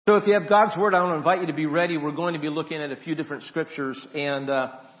So if you have God's Word, I want to invite you to be ready. We're going to be looking at a few different scriptures. And,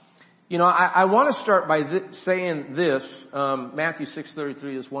 I want to start by saying this. Matthew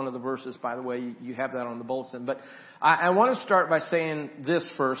 6:33 is one of the verses, by the way. You have that on the bulletin. But I want to start by saying this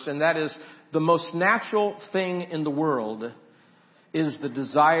first, and that is the most natural thing in the world is the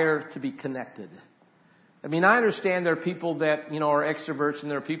desire to be connected. I mean, I understand there are people that, are extroverts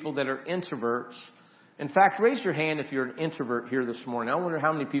and there are people that are introverts. In fact, raise your hand if you're an introvert here this morning. I wonder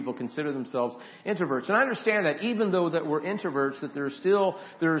how many people consider themselves introverts. And I understand that even though that we're introverts, that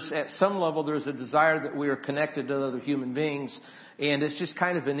there's at some level, there's a desire that we are connected to other human beings. And it's just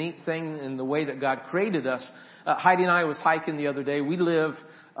kind of a neat thing in the way that God created us. Heidi and I was hiking the other day. We live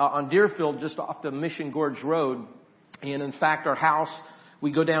on Deerfield, just off the Mission Gorge Road. And in fact, our house,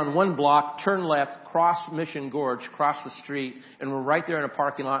 we go down one block, turn left, cross Mission Gorge, cross the street, and we're right there in a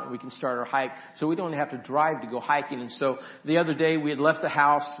parking lot and we can start our hike. So we don't have to drive to go hiking. And so the other day we had left the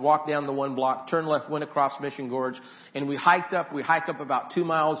house, walked down the one block, turned left, went across Mission Gorge, and we hiked up. We hiked up about 2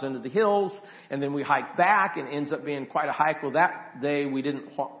 miles into the hills, and then we hiked back, and it ends up being quite a hike. Well, that day we didn't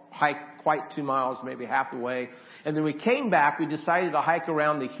hike quite 2 miles, maybe half the way. And then we came back. We decided to hike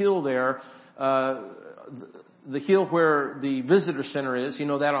around the hill there, the hill where the visitor center is,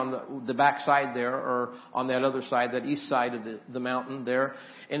 that on the back side there, or on that other side, that east side of the mountain there.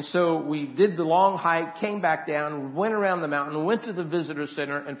 And so we did the long hike, came back down, went around the mountain, went to the visitor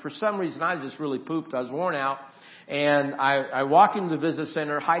center, and for some reason I just really pooped. I was worn out. And I walked into the visitor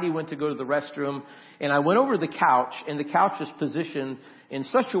center. Heidi went to go to the restroom, and I went over to the couch, and the couch was positioned in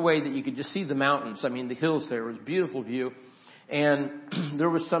such a way that you could just see the mountains. I mean, the hills there. It was a beautiful view. And there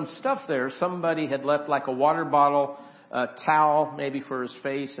was some stuff there. Somebody had left like a water bottle, a towel maybe for his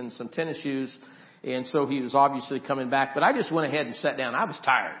face, and some tennis shoes. And so he was obviously coming back. But I just went ahead and sat down. I was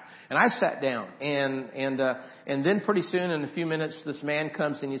tired. And I sat down. And then pretty soon, in a few minutes, this man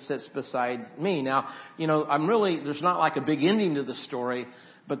comes and he sits beside me. Now, there's not like a big ending to the story.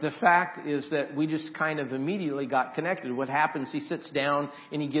 But the fact is that we just kind of immediately got connected. What happens, he sits down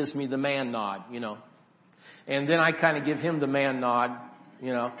and he gives me the man nod, And then I kind of give him the man nod,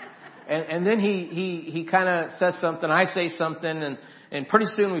 And then he kind of says something. I say something. And pretty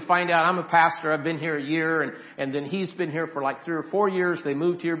soon we find out I'm a pastor. I've been here a year. And then he's been here for like 3 or 4 years. They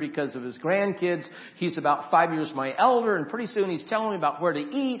moved here because of his grandkids. He's about 5 years my elder. And pretty soon he's telling me about where to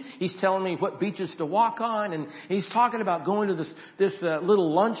eat. He's telling me what beaches to walk on. And he's talking about going to this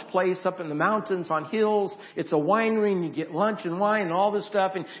little lunch place up in the mountains on hills. It's a winery and you get lunch and wine and all this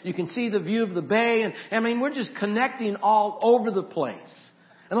stuff. And you can see the view of the bay. And I mean, we're just connecting all over the place.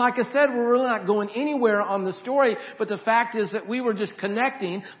 And like I said, we're really not going anywhere on the story, but the fact is that we were just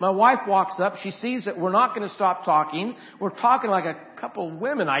connecting. My wife walks up. She sees that we're not going to stop talking. We're talking like a couple of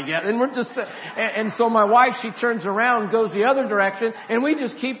women, I guess. And we're just, and so my wife, she turns around, goes the other direction, and we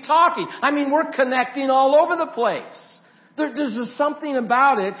just keep talking. I mean, we're connecting all over the place. There's just something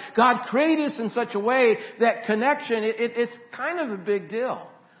about it. God created us in such a way that connection, it's kind of a big deal.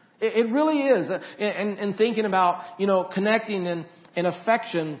 It really is. And thinking about, connecting and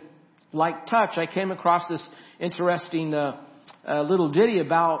affection like touch, I came across this interesting little ditty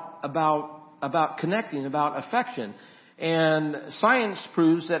about connecting, about affection. And science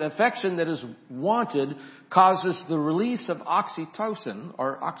proves that affection that is wanted causes the release of oxytocin,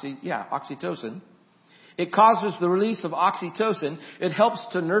 oxytocin. It causes the release of oxytocin. It helps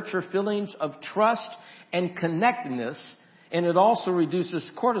to nurture feelings of trust and connectedness. And it also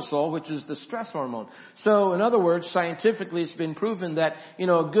reduces cortisol, which is the stress hormone. So, in other words, scientifically, it's been proven that,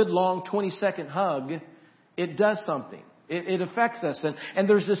 a good long 20-second hug, it does something. It affects us. And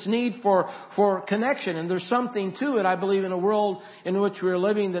there's this need for connection. And there's something to it, I believe, in a world in which we're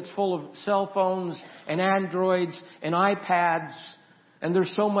living that's full of cell phones and Androids and iPads. And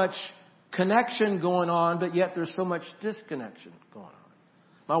there's so much connection going on, but yet there's so much disconnection going on.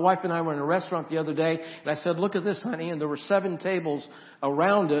 My wife and I were in a restaurant the other day, and I said, look at this, honey. And there were 7 tables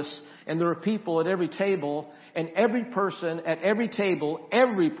around us, and there were people at every table, and every person at every table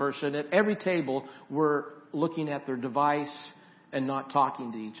were looking at their device and not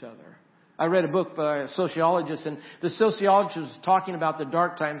talking to each other. I read a book by a sociologist, and the sociologist was talking about the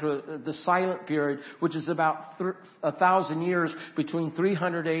dark times, or the silent period, which is about 1,000 years between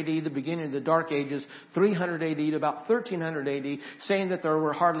 300 AD, the beginning of the Dark Ages, 300 AD to about 1300 AD, saying that there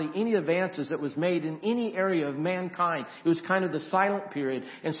were hardly any advances that was made in any area of mankind. It was kind of the silent period,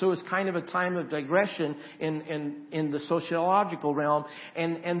 and so it was kind of a time of digression in the sociological realm,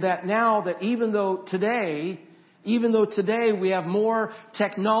 and that now that even though today we have more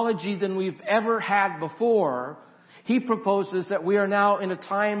technology than we've ever had before, He proposes that we are now in a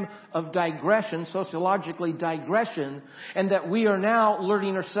time of digression, sociologically digression, and that we are now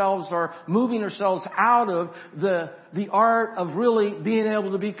learning ourselves or moving ourselves out of the art of really being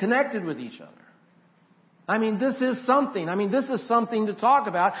able to be connected with each other. I mean, this is something. I mean, this is something to talk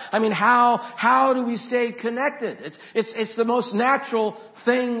about. I mean, how do we stay connected? It's the most natural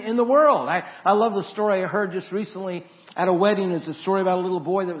thing in the world. I love the story I heard just recently at a wedding. It's a story about a little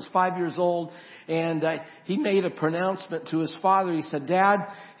boy that was 5 years old. And he made a pronouncement to his father. He said, "Dad,"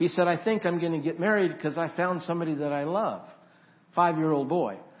 he said, "I think I'm going to get married because I found somebody that I love." 5-year-old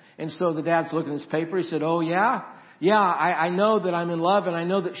boy. And so the dad's looking at his paper. He said, "Oh, yeah? Yeah, I know that I'm in love and I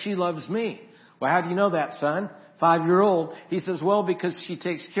know that she loves me." "Well, how do you know that, son?" 5-year-old. He says, "Well, because she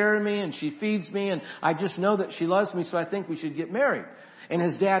takes care of me and she feeds me and I just know that she loves me, so I think we should get married." And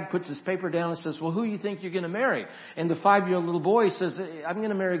his dad puts his paper down and says, "Well, who do you think you're going to marry?" And the 5-year-old little boy says, "I'm going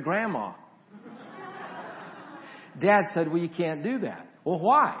to marry Grandma." Dad said, "Well, you can't do that." "Well,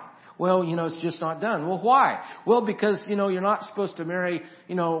 why?" "Well, it's just not done." "Well, why?" "Well, because, you're not supposed to marry,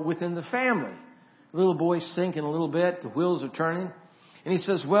 within the family." The little boy's thinking a little bit. The wheels are turning. And he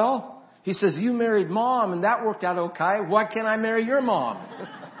says, "You married Mom and that worked out okay. Why can't I marry your mom?"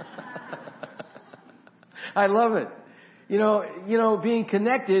 I love it. Being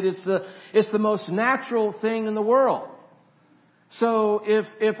connected, it's the most natural thing in the world. So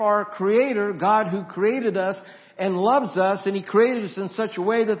if our Creator, God who created us and loves us, and He created us in such a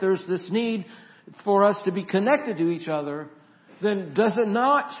way that there's this need for us to be connected to each other, then does it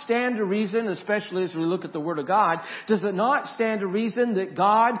not stand to reason, especially as we look at the Word of God, does it not stand to reason that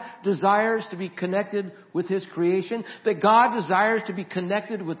God desires to be connected with His creation? That God desires to be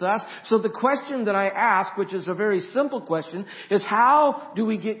connected with us? So the question that I ask, which is a very simple question, is how do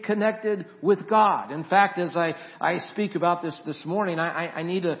we get connected with God? In fact, as I speak about this morning, I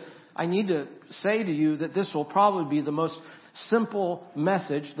need to say to you that this will probably be the most simple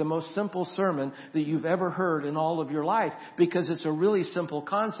message, the most simple sermon that you've ever heard in all of your life, because it's a really simple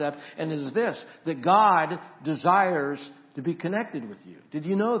concept, and it is this, that God desires to be connected with you. Did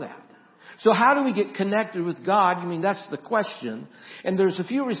you know that? So how do we get connected with God? That's the question. And there's a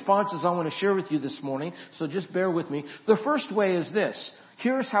few responses I want to share with you this morning, so just bear with me. The first way is this.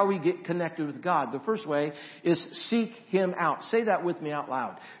 Here's how we get connected with God. The first way is seek Him out. Say that with me out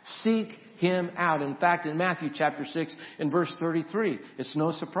loud. Seek Him out. In fact, in Matthew chapter 6 and verse 33, it's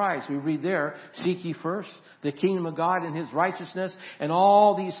no surprise. We read there, "Seek ye first the kingdom of God and His righteousness, and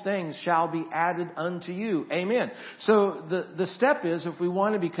all these things shall be added unto you." Amen. So the step is, if we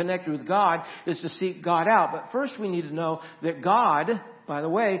want to be connected with God, is to seek God out. But first we need to know that God, by the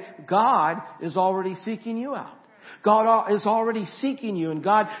way, God is already seeking you out. God is already seeking you, and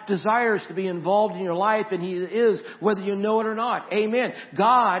God desires to be involved in your life, and He is, whether you know it or not. Amen.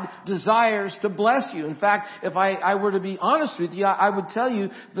 God desires to bless you. In fact, if I were to be honest with you, I would tell you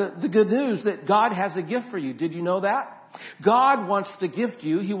the good news that God has a gift for you. Did you know that? God wants to gift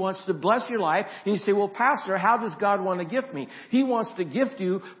you. He wants to bless your life. And you say, "Well, Pastor, how does God want to gift me?" He wants to gift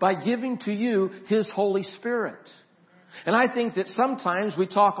you by giving to you His Holy Spirit. And I think that sometimes we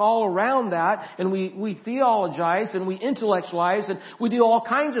talk all around that, and we theologize and we intellectualize and we do all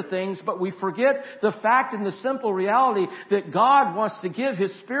kinds of things, but we forget the fact and the simple reality that God wants to give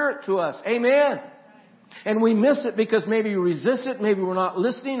His Spirit to us. Amen. And we miss it because maybe we resist it, maybe we're not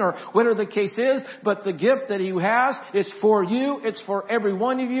listening, or whatever the case is. But the gift that He has is for you. It's for every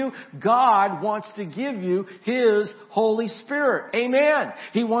one of you. God wants to give you His Holy Spirit. Amen.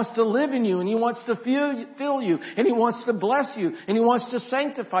 He wants to live in you, and He wants to fill you, and He wants to bless you, and He wants to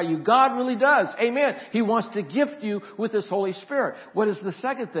sanctify you. God really does. Amen. He wants to gift you with His Holy Spirit. What is the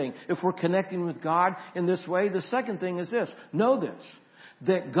second thing? If we're connecting with God in this way, the second thing is this. Know this.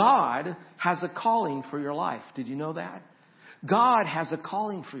 That God has a calling for your life. Did you know that? God has a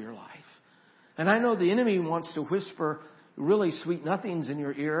calling for your life. And I know the enemy wants to whisper really sweet nothings in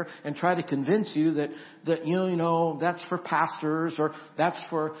your ear and try to convince you that that's for pastors, or that's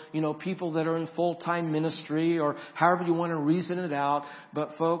for, people that are in full-time ministry, or however you want to reason it out.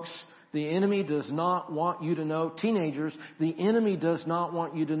 But folks, the enemy does not want you to know, teenagers, the enemy does not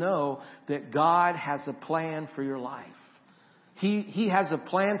want you to know that God has a plan for your life. He has a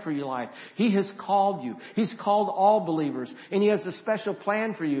plan for your life. He has called you. He's called all believers. And He has a special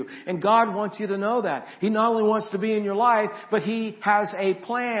plan for you. And God wants you to know that. He not only wants to be in your life, but He has a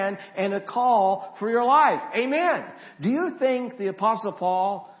plan and a call for your life. Amen. Do you think the Apostle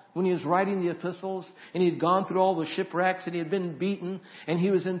Paul when he was writing the epistles and he had gone through all the shipwrecks and he had been beaten and he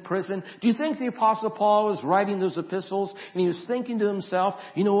was in prison? Do you think the Apostle Paul was writing those epistles and he was thinking to himself,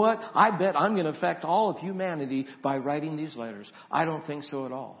 you know what? I bet I'm going to affect all of humanity by writing these letters. I don't think so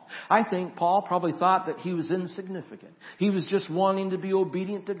at all. I think Paul probably thought that he was insignificant. He was just wanting to be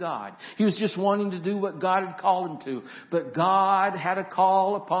obedient to God. He was just wanting to do what God had called him to. But God had a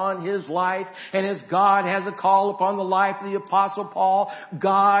call upon his life, and as God has a call upon the life of the Apostle Paul,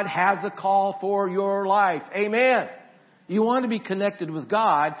 God has a call for your life. Amen. You want to be connected with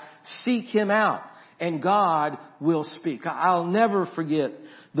God, seek Him out, and God will speak. I'll never forget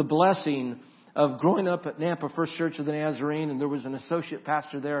the blessing of growing up at Nampa First Church of the Nazarene, and there was an associate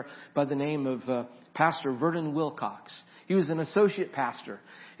pastor there by the name of Pastor Vernon Wilcox. He was an associate pastor,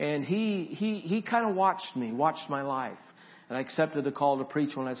 and he kind of watched my life. And I accepted a call to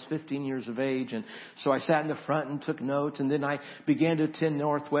preach when I was 15 years of age. And so I sat in the front and took notes. And then I began to attend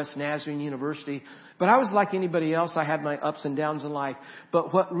Northwest Nazarene University. But I was like anybody else. I had my ups and downs in life.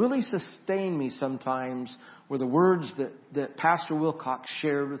 But what really sustained me sometimes were the words that Pastor Wilcox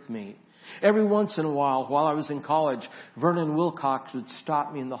shared with me. Every once in a while I was in college, Vernon Wilcox would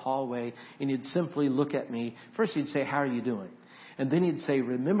stop me in the hallway and he'd simply look at me. First he'd say, "How are you doing?" And then he'd say,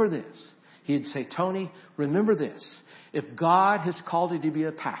 "Remember this." He'd say, "Tony, remember this. If God has called you to be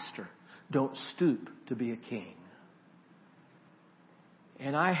a pastor, don't stoop to be a king."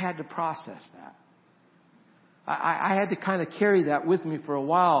 And I had to process that. I had to kind of carry that with me for a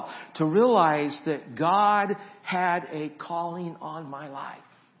while to realize that God had a calling on my life.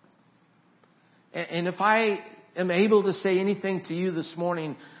 And if I am able to say anything to you this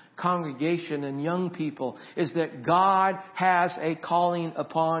morning, congregation and young people, is that God has a calling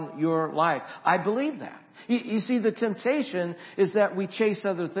upon your life. I believe that. You see, the temptation is that we chase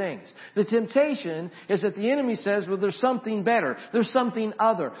other things. The temptation is that the enemy says, well, there's something better. There's something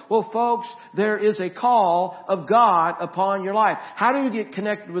other. Well, folks, there is a call of God upon your life. How do you get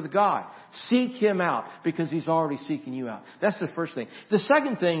connected with God? Seek Him out, because He's already seeking you out. That's the first thing. The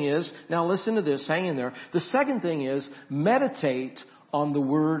second thing is, now listen to this, hang in there. The second thing is meditate on the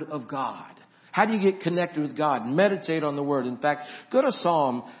Word of God. How do you get connected with God? Meditate on the Word. In fact, go to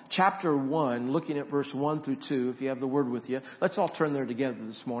Psalm chapter 1, looking at verse 1 through 2, if you have the Word with you. Let's all turn there together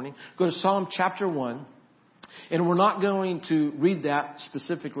this morning. Go to Psalm chapter 1. And we're not going to read that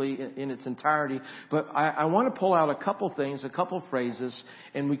specifically in its entirety, but I want to pull out a couple things, a couple phrases,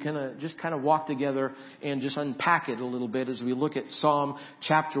 and we can just kind of walk together and just unpack it a little bit as we look at Psalm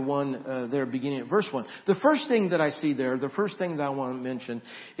chapter 1 there, beginning at verse 1. The first thing that I see there, the first thing that I want to mention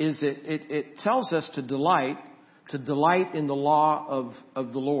is it tells us to delight in the law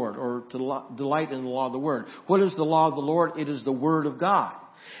of the Lord, or to delight in the law of the Word. What is the law of the Lord? It is the Word of God.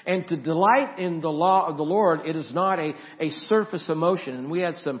 And to delight in the law of the Lord, it is not a surface emotion. And we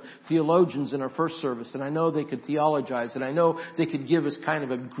had some theologians in our first service, and I know they could theologize, and I know they could give us kind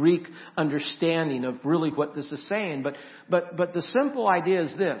of a Greek understanding of really what this is saying. But the simple idea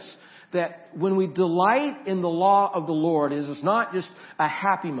is this, that when we delight in the law of the Lord, it is not just a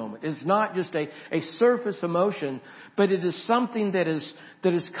happy moment. It's not just a surface emotion, but it is something that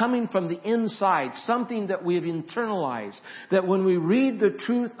is coming from the inside, something that we have internalized. That when we read the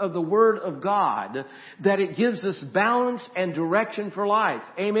truth of the Word of God, that it gives us balance and direction for life.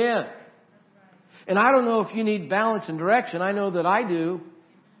 Amen. And I don't know if you need balance and direction. I know that I do.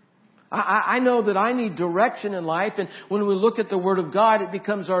 I know that I need direction in life, and when we look at the Word of God, it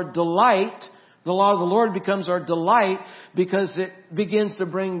becomes our delight. The law of the Lord becomes our delight because it begins to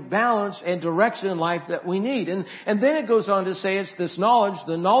bring balance and direction in life that we need. And then it goes on to say it's this knowledge,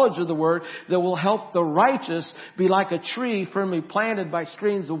 the knowledge of the Word, that will help the righteous be like a tree firmly planted by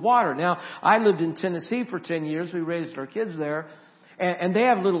streams of water. Now, I lived in Tennessee for 10 years. We raised our kids there. And they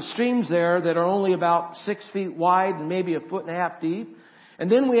have little streams there that are only about 6 feet wide and maybe 1.5 feet deep.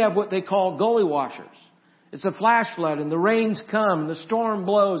 And then we have what they call gully washers. It's a flash flood, and the rains come, and the storm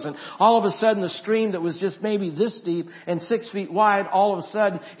blows, and all of a sudden the stream that was just maybe this deep and 6 feet wide, all of a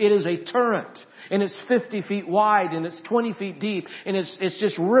sudden it is a torrent. And it's 50 feet wide, and it's 20 feet deep, and it's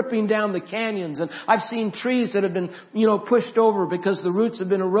just ripping down the canyons. And I've seen trees that have been, pushed over because the roots have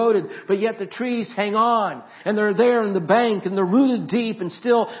been eroded, but yet the trees hang on, and they're there in the bank, and they're rooted deep, and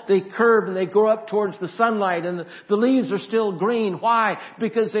still they curve and they go up towards the sunlight, and the leaves are still green. Why?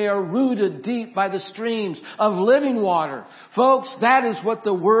 Because they are rooted deep by the streams of living water. Folks, that is what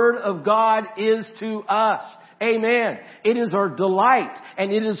the Word of God is to us. Amen. It is our delight,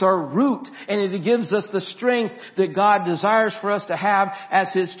 and it is our root, and it gives us the strength that God desires for us to have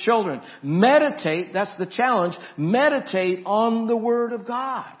as His children. Meditate, that's the challenge, meditate on the Word of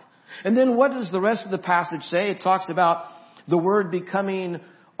God. And then what does the rest of the passage say? It talks about the Word becoming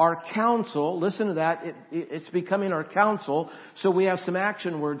our counsel. Listen to that. It's becoming our counsel. So we have some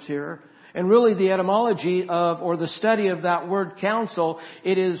action words here. And really the etymology of, or the study of that word counsel,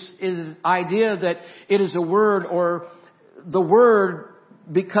 it is idea that it is a word, or the word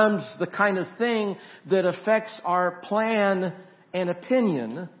becomes the kind of thing that affects our plan and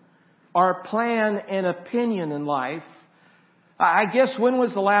opinion. Our plan and opinion in life. I guess when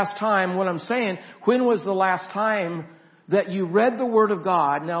was the last time, what I'm saying, when was the last time that you read the Word of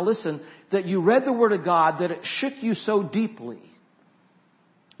God, now listen, that you read the Word of God, that it shook you so deeply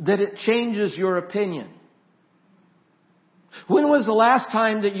that it changes your opinion? When was the last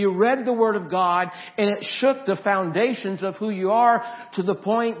time that you read the Word of God and it shook the foundations of who you are to the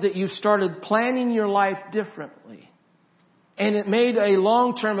point that you started planning your life differently? And it made a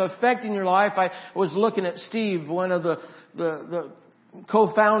long-term effect in your life. I was looking at Steve, one of the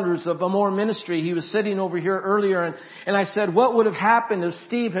co-founders of Amore Ministry. He was sitting over here earlier, and I said, what would have happened if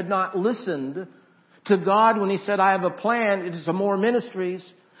Steve had not listened to God when He said, I have a plan, it is Amore Ministries.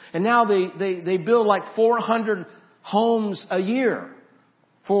 And now they build like 400 homes a year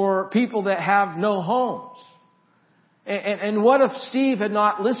for people that have no homes. And what if Steve had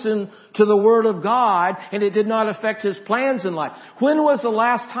not listened to the Word of God and it did not affect his plans in life? When was the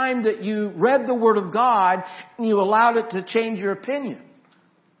last time that you read the Word of God and you allowed it to change your opinion?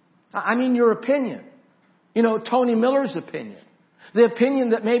 I mean your opinion. You know, Tony Miller's opinion. The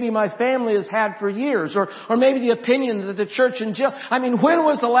opinion that maybe my family has had for years, or maybe the opinion that the church in jail. I mean, when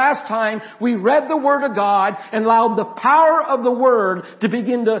was the last time we read the Word of God and allowed the power of the Word to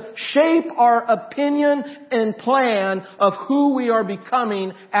begin to shape our opinion and plan of who we are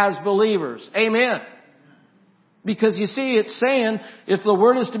becoming as believers? Amen. Because you see, it's saying if the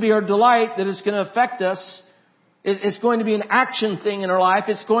Word is to be our delight, that it's going to affect us. It's going to be an action thing in our life.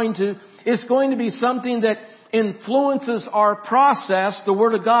 It's going to be something that influences our process. The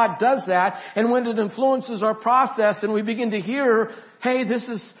Word of God does that. And when it influences our process and we begin to hear, hey, this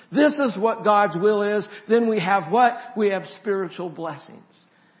is what God's will is, then we have what? We have spiritual blessings.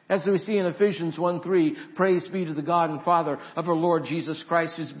 As we see in Ephesians 1:3, praise be to the God and Father of our Lord Jesus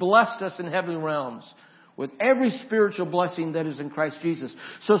Christ, who's blessed us in heavenly realms with every spiritual blessing that is in Christ Jesus.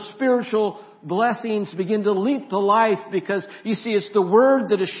 So spiritual blessings begin to leap to life because, you see, it's the Word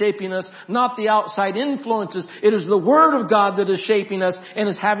that is shaping us, not the outside influences. It is the Word of God that is shaping us and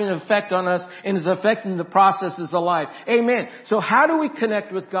is having an effect on us and is affecting the processes of life. Amen. So how do we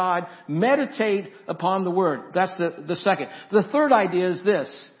connect with God? Meditate upon the Word. That's the second. The third idea is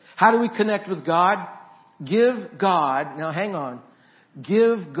this. How do we connect with God? Give God, now hang on,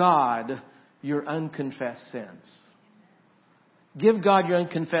 give God your unconfessed sins. Give God your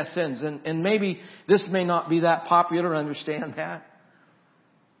unconfessed sins. And maybe this may not be that popular. Understand that.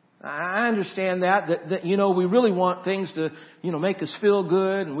 I understand that, you know, we really want things to, you know, make us feel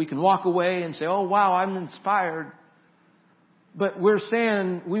good and we can walk away and say, oh wow, I'm inspired. But we're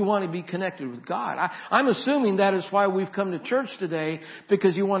saying we want to be connected with God. I'm assuming that is why we've come to church today,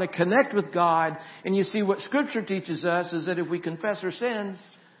 because you want to connect with God. And you see, what Scripture teaches us is that if we confess our sins,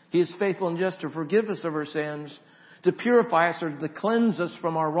 He is faithful and just to forgive us of our sins, to purify us, or to cleanse us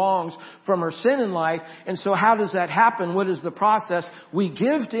from our wrongs, from our sin in life. And so how does that happen? What is the process? We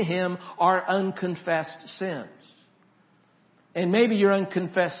give to Him our unconfessed sins. And maybe your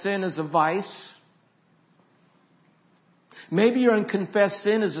unconfessed sin is a vice. Maybe your unconfessed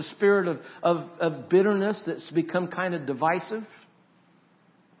sin is a spirit of bitterness that's become kind of divisive.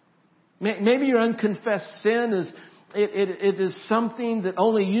 Maybe your unconfessed sin is, it is something that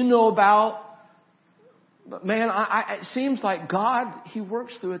only you know about. But man, it seems like God, He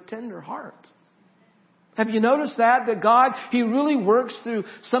works through a tender heart. Have you noticed that? That God, He really works through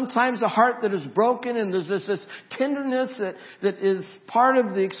sometimes a heart that is broken, and there's this tenderness that is part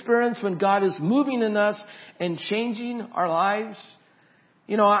of the experience when God is moving in us and changing our lives.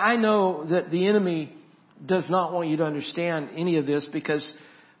 You know, I know that the enemy does not want you to understand any of this, because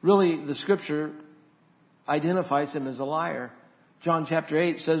really the Scripture identifies him as a liar. John chapter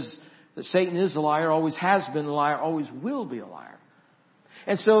 8 says that Satan is a liar, always has been a liar, always will be a liar.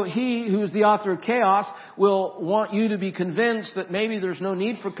 And so he who is the author of chaos will want you to be convinced that maybe there's no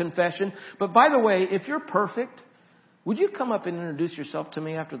need for confession. But by the way, if you're perfect, would you come up and introduce yourself to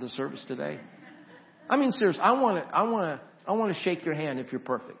me after the service today? I mean, seriously, I want to shake your hand if you're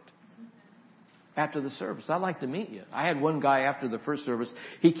perfect. After the service, I'd like to meet you. I had one guy after the first service.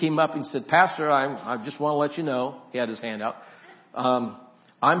 He came up and said, Pastor, I just want to let you know. He had his hand out.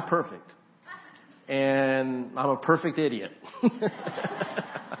 I'm perfect. And I'm a perfect idiot.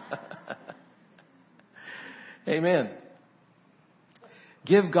 Amen.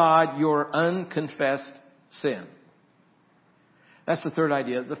 Give God your unconfessed sin. That's the third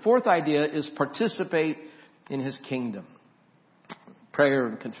idea. The fourth idea is participate in His kingdom. Prayer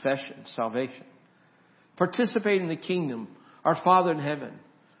and confession, salvation. Participate in the kingdom. Our Father in heaven.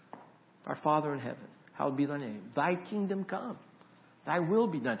 Our Father in heaven. Hallowed be thy name. Thy kingdom come. Thy will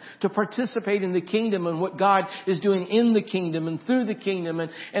be done. To participate in the kingdom and what God is doing in the kingdom and through the kingdom.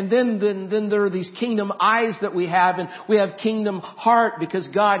 And then there are these kingdom eyes that we have, and we have kingdom heart because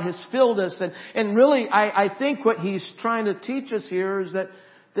God has filled us. And really, I think what He's trying to teach us here is that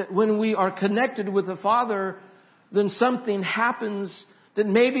when we are connected with the Father, then something happens that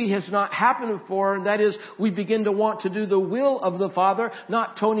maybe has not happened before, and that is we begin to want to do the will of the Father,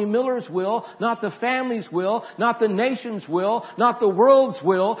 not Tony Miller's will, not the family's will, not the nation's will, not the world's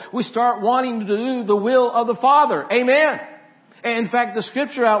will. We start wanting to do the will of the Father. Amen. And in fact, the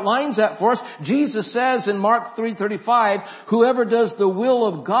Scripture outlines that for us. Jesus says in Mark 3:35, whoever does the will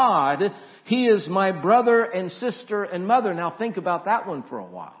of God, he is my brother and sister and mother. Now think about that one for a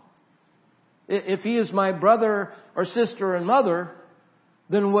while. If he is my brother or sister and mother,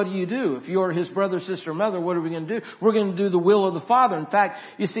 then what do you do? If you're his brother, sister, mother, what are we going to do? We're going to do the will of the Father. In fact,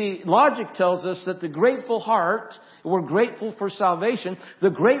 you see, logic tells us that the grateful heart, we're grateful for salvation, the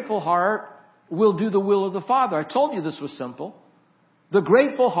grateful heart will do the will of the Father. I told you this was simple. The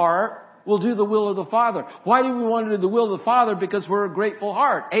grateful heart will do the will of the Father. Why do we want to do the will of the Father? Because we're a grateful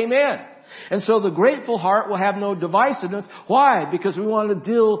heart. Amen. And so the grateful heart will have no divisiveness. Why? Because we want to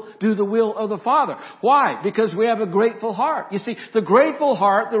do the will of the Father. Why? Because we have a grateful heart. You see, the grateful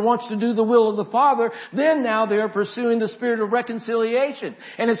heart that wants to do the will of the Father, then now they are pursuing the spirit of reconciliation.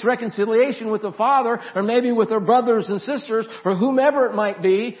 And it's reconciliation with the Father, or maybe with their brothers and sisters, or whomever it might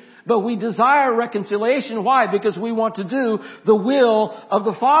be. But we desire reconciliation. Why? Because we want to do the will of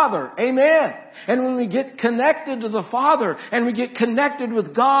the Father. Amen. And when we get connected to the Father and we get connected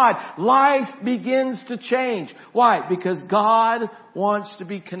with God, life begins to change. Why? Because God wants to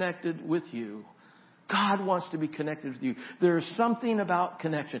be connected with you. God wants to be connected with you. There is something about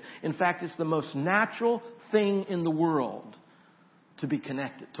connection. In fact, it's the most natural thing in the world to be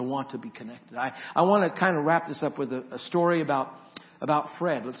connected, to want to be connected. I want to kind of wrap this up with a story about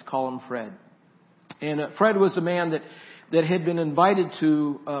Fred. Let's call him Fred. And Fred was a man that had been invited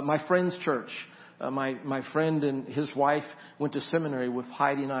to my friend's church. My friend and his wife went to seminary with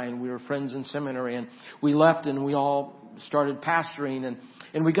Heidi and I, and we were friends in seminary. And we left and we all started pastoring.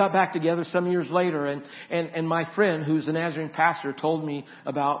 And we got back together some years later. And my friend, who's a Nazarene pastor, told me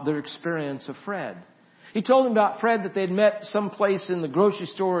about their experience of Fred. He told him about Fred that they'd met someplace in the grocery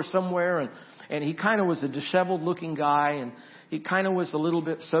store or somewhere. And he kind of was a disheveled looking guy. And he kind of was a little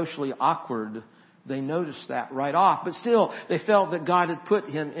bit socially awkward. They noticed that right off. But still, they felt that God had put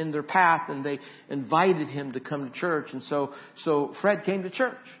him in their path and they invited him to come to church. And so Fred came to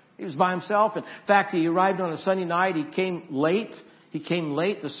church. He was by himself. In fact, he arrived on a Sunday night. He came late.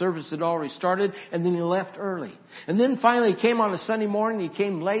 The service had already started, and then he left early. And then finally he came on a Sunday morning. He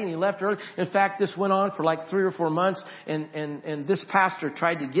came late and he left early. In fact, this went on for like 3 or 4 months, and this pastor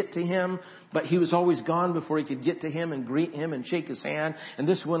tried to get to him, but he was always gone before he could get to him and greet him and shake his hand. And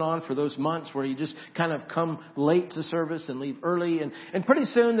this went on for those months where he just kind of come late to service and leave early. And pretty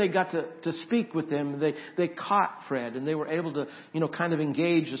soon they got to speak with him. They caught Fred, and they were able to, kind of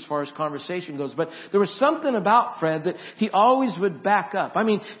engage as far as conversation goes. But there was something about Fred that he always would back up. I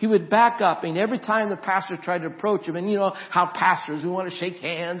mean, he would back up. And every time the pastor tried to approach him, and you know how pastors, we want to shake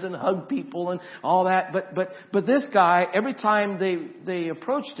hands and hug people and all that. But this guy, every time they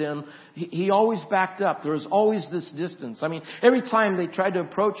approached him, he always backed up. There was always this distance. I mean, every time they tried to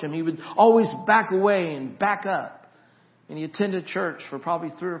approach him, he would always back away and back up. And he attended church for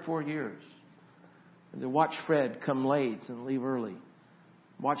probably 3 or 4 years. And they watched Fred come late and leave early.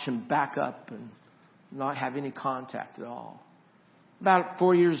 Watch him back up and not have any contact at all. About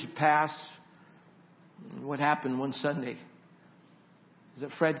 4 years passed. And what happened one Sunday is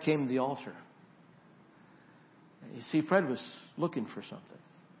that Fred came to the altar. You see, Fred was looking for something.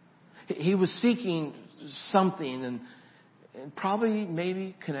 He was seeking something and probably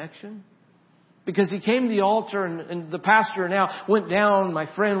maybe connection. Because he came to the altar and the pastor now went down, my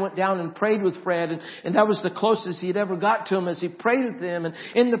friend went down and prayed with Fred. And that was the closest he had ever got to him as he prayed with him. And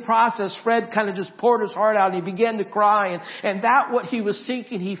in the process, Fred kind of just poured his heart out and he began to cry. And that what he was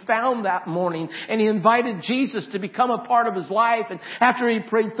seeking, he found that morning. And he invited Jesus to become a part of his life. And after he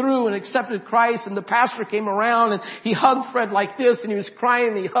prayed through and accepted Christ, and the pastor came around and he hugged Fred like this, and he was crying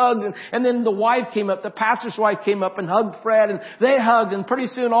and he hugged. And then the wife came up, the pastor's wife came up and hugged Fred, and they hugged. And pretty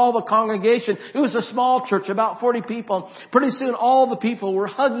soon all the congregation It was a small church, about 40 people. Pretty soon all the people were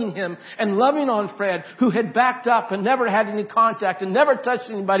hugging him and loving on Fred, who had backed up and never had any contact and never touched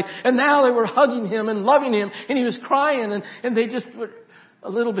anybody. And now they were hugging him and loving him, and he was crying, and they just were a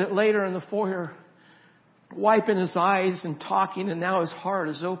little bit later in the foyer wiping his eyes and talking, and now his heart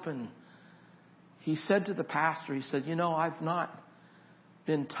is open. He said to the pastor, he said, I've not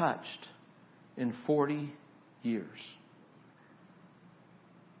been touched in 40 years.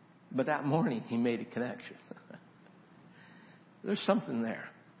 But that morning he made a connection. There's something there.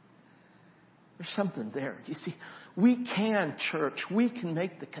 There's something there. You see, we can, church, we can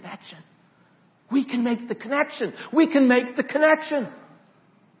make the connection. We can make the connection. We can make the connection.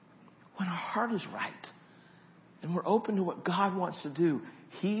 When our heart is right and we're open to what God wants to do,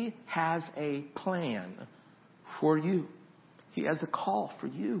 He has a plan for you. He has a call for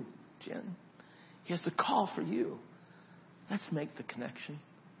you, Jen. He has a call for you. Let's make the connection.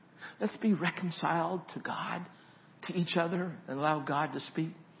 Let's be reconciled to God, to each other, and allow God to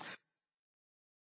speak.